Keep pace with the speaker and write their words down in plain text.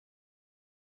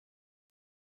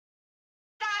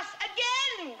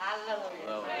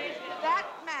Hallelujah. That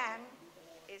man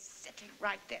is sitting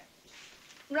right there.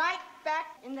 Right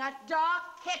back in that dark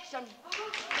kitchen.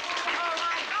 Oh,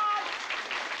 my God.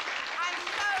 I'm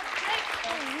so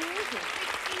grateful.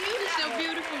 He's so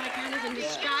beautiful, I can't even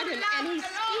describe him. And he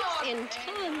speaks in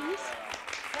tongues.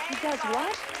 He does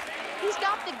what? He's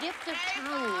got the gift of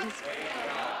tongues.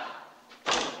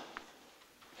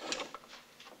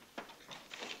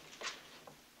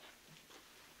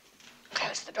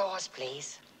 Close the doors,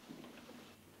 please.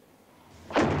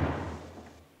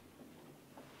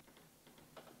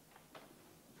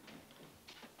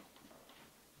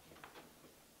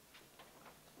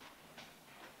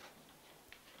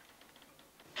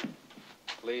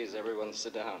 Please, everyone,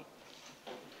 sit down.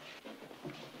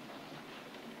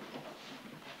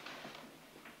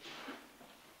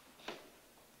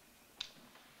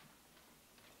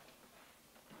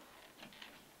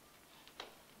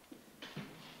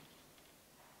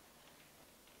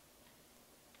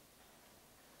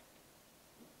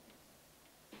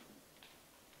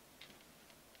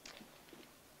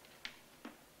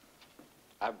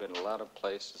 I've been a lot of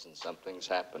places and something's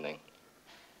happening.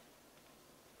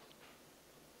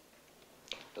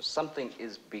 Something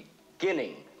is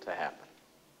beginning to happen.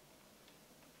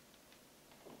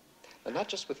 And not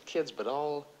just with kids, but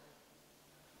all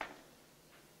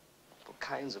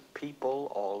kinds of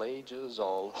people, all ages,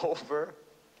 all over.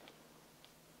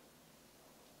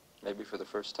 Maybe for the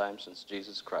first time since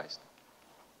Jesus Christ.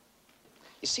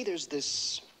 You see, there's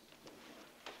this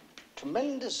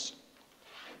tremendous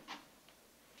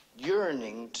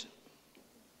yearning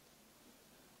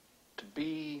to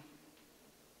be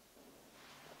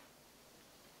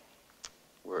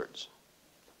words.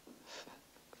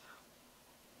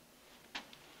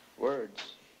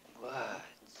 Words.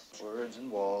 Words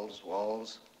and walls.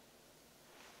 Walls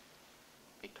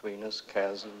between us,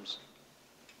 chasms.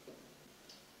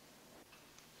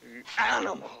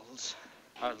 Animals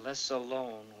are less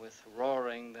alone with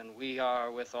roaring than we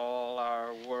are with all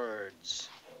our words.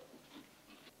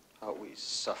 How we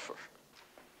suffer.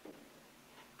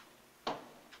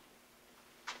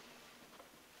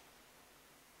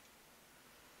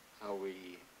 How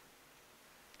we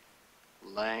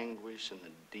languish in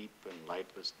the deep and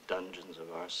lightless dungeons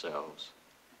of ourselves.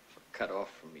 We're cut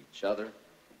off from each other.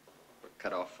 We're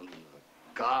cut off from the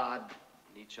God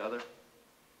in each other.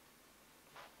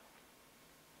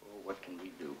 Oh, what can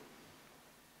we do?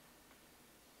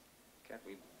 Can't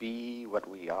we be what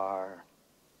we are?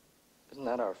 Isn't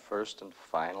that our first and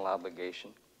final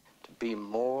obligation? To be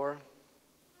more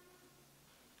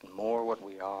and more what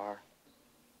we are?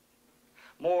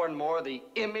 More and more the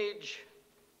image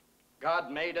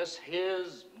God made us,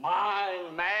 his,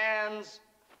 mine, man's.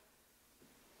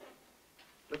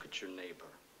 Look at your neighbor.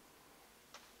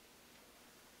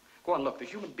 Go on, look, the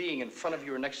human being in front of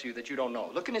you or next to you that you don't know.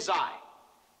 Look in his eye.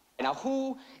 Now,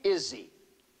 who is he?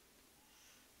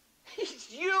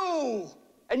 He's you.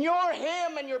 And you're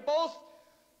him, and you're both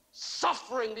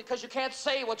suffering because you can't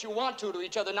say what you want to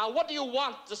each other. Now, what do you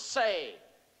want to say?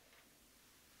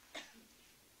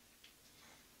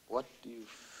 What do you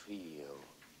feel?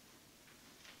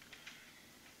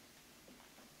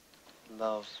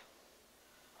 Love.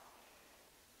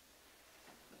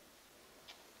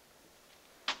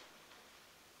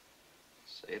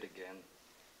 Say it again.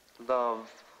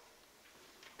 Love.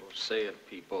 Oh, say it,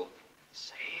 people.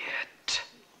 Say it.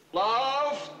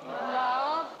 Love.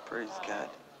 Love. Praise God.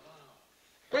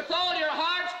 With all your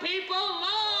hearts, people,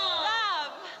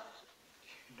 love. Love.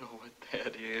 You know what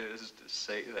that is, to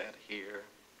say that here?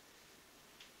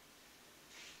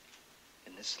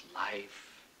 In this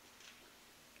life,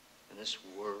 in this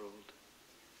world,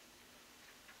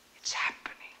 it's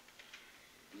happening.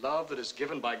 Love that is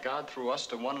given by God through us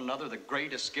to one another, the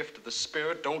greatest gift of the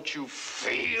Spirit. Don't you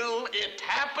feel it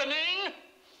happening?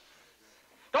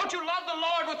 Don't you love the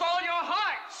Lord with all your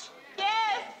hearts?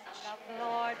 Yes. I love the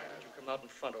Lord. Would you come out in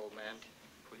front, old man?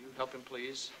 Will you help him,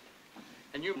 please?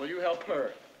 And you, will you help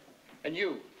her? And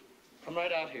you, come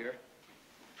right out here.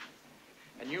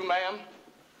 And you, ma'am?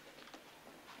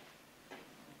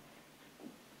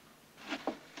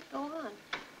 Go on.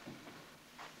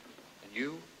 And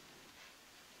you?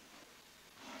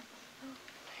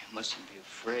 You mustn't be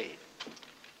afraid.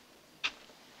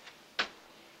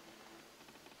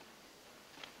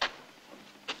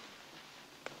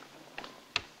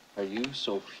 Are you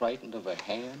so frightened of a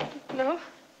hand? No.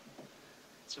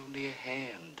 It's only a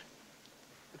hand.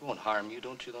 It won't harm you,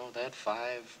 don't you know that?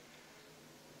 5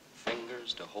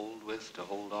 fingers to hold with, to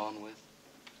hold on with.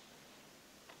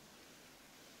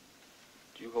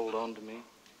 Do you hold on to me?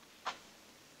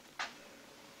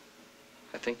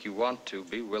 I think you want to.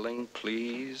 Be willing,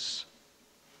 please.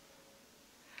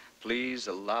 Please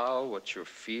allow what you're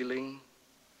feeling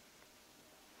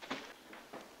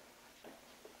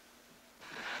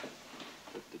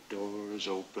that the door is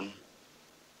open.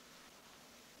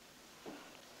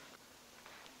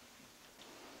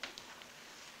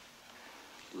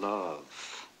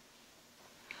 Love.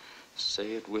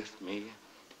 Say it with me.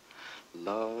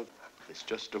 Love. It's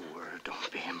just a word.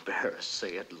 Don't be embarrassed.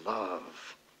 Say it.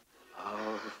 Love.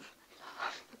 Love.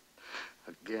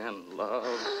 Again,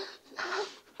 love.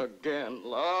 Again,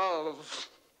 love.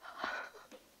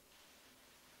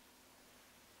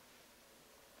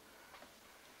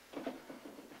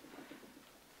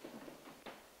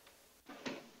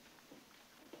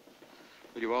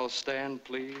 Will you all stand,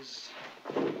 please?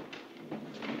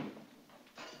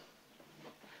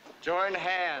 Join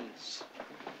hands.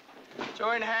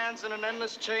 Join hands in an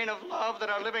endless chain of love that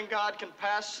our living God can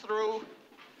pass through.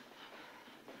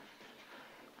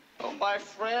 Oh, my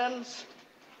friends,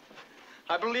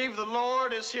 I believe the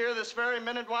Lord is here this very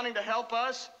minute wanting to help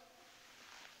us.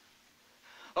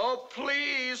 Oh,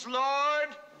 please, Lord,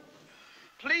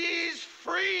 please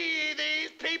free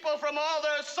these people from all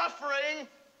their suffering.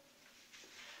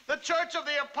 The Church of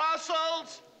the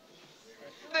Apostles,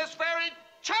 this very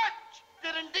church,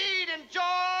 did indeed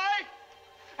enjoy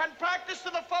and practice to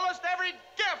the fullest every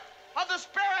gift of the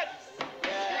Spirit.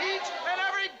 Each and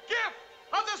every gift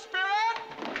of the Spirit.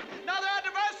 Now there are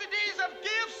diversities of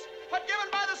gifts, but given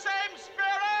by the same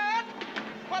Spirit.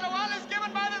 For the one is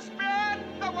given by the Spirit,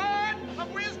 the word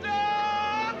of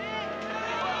wisdom.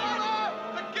 For another,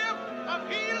 the gift of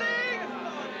healing.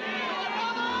 For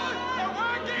another, the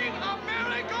working of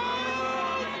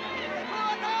miracles. For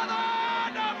another,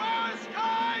 diverse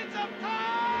kinds of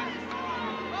tongues.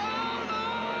 Oh,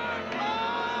 Lord,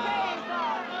 love.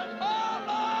 Oh,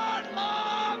 Lord,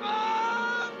 love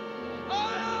us.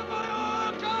 I am my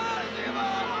own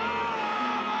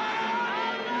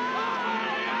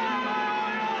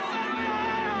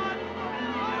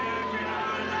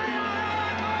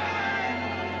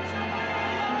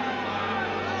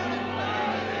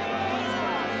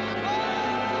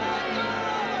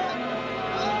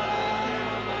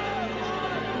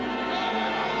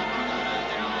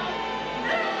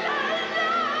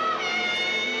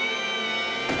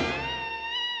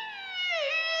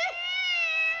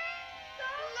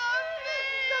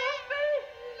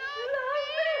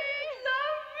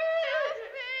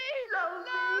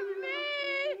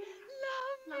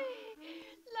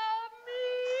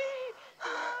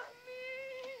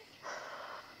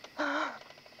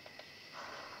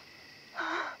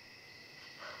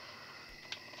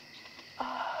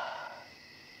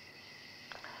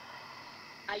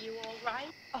Are you all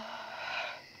right?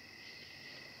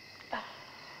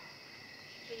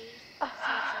 Please say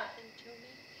something to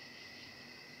me.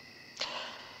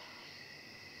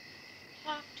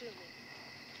 Talk to me.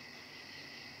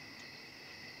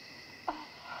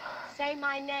 Say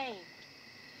my name.